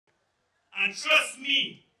And trust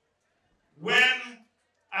me when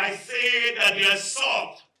I say that they are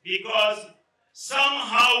soft, because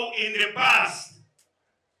somehow in the past,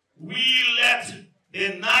 we let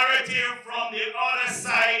the narrative from the other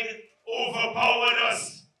side overpowered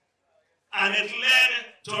us, and it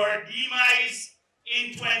led to our demise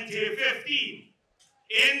in 2015.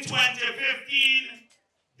 In 2015,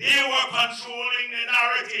 they were controlling the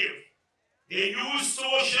narrative. They used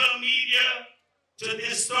social media to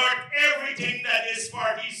distort everything that this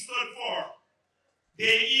party stood for.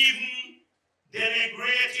 They even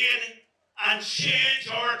denigrated and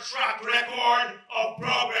changed our track record of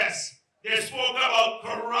progress. They spoke about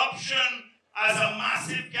corruption as a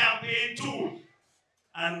massive campaign tool.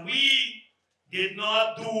 And we did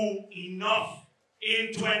not do enough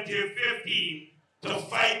in 2015 to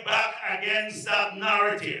fight back against that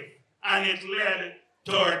narrative. And it led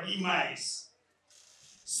to our demise.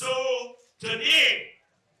 So today,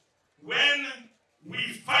 when we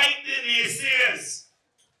fight the naysayers,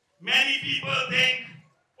 many people think,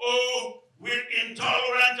 oh, we're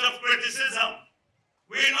intolerant of criticism.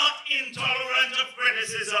 We're not intolerant of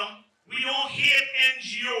criticism. We don't hate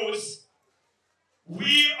NGOs.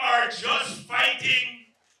 We are just fighting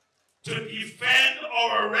to defend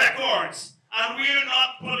our records. And we're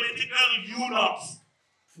not political eunuchs.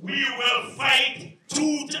 We will fight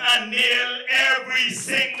tooth and nail every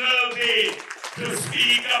single day to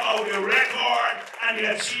speak about the record and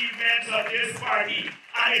the achievements of this party.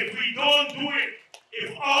 And if we don't do it,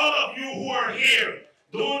 if all of you who are here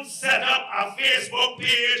don't set up a Facebook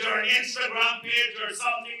page or an Instagram page or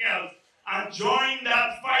something else and join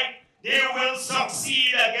that fight, they will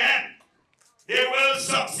succeed again. They will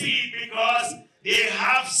succeed because they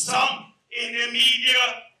have some in the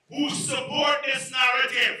media who support this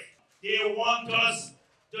narrative. They want us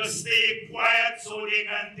to stay quiet so they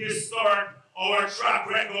can distort our track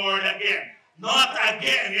record again. Not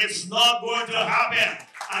again. It's not going to happen.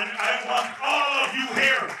 And I want all of you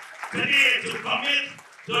here today to commit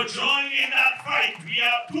to join in that fight. We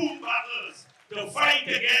have two battles to fight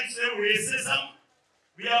against the racism.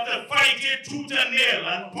 We have to fight it tooth and nail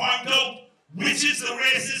and point out which is the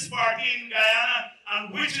racist party in Guyana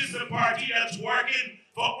and which is the party that's working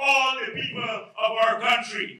for all the people of our country.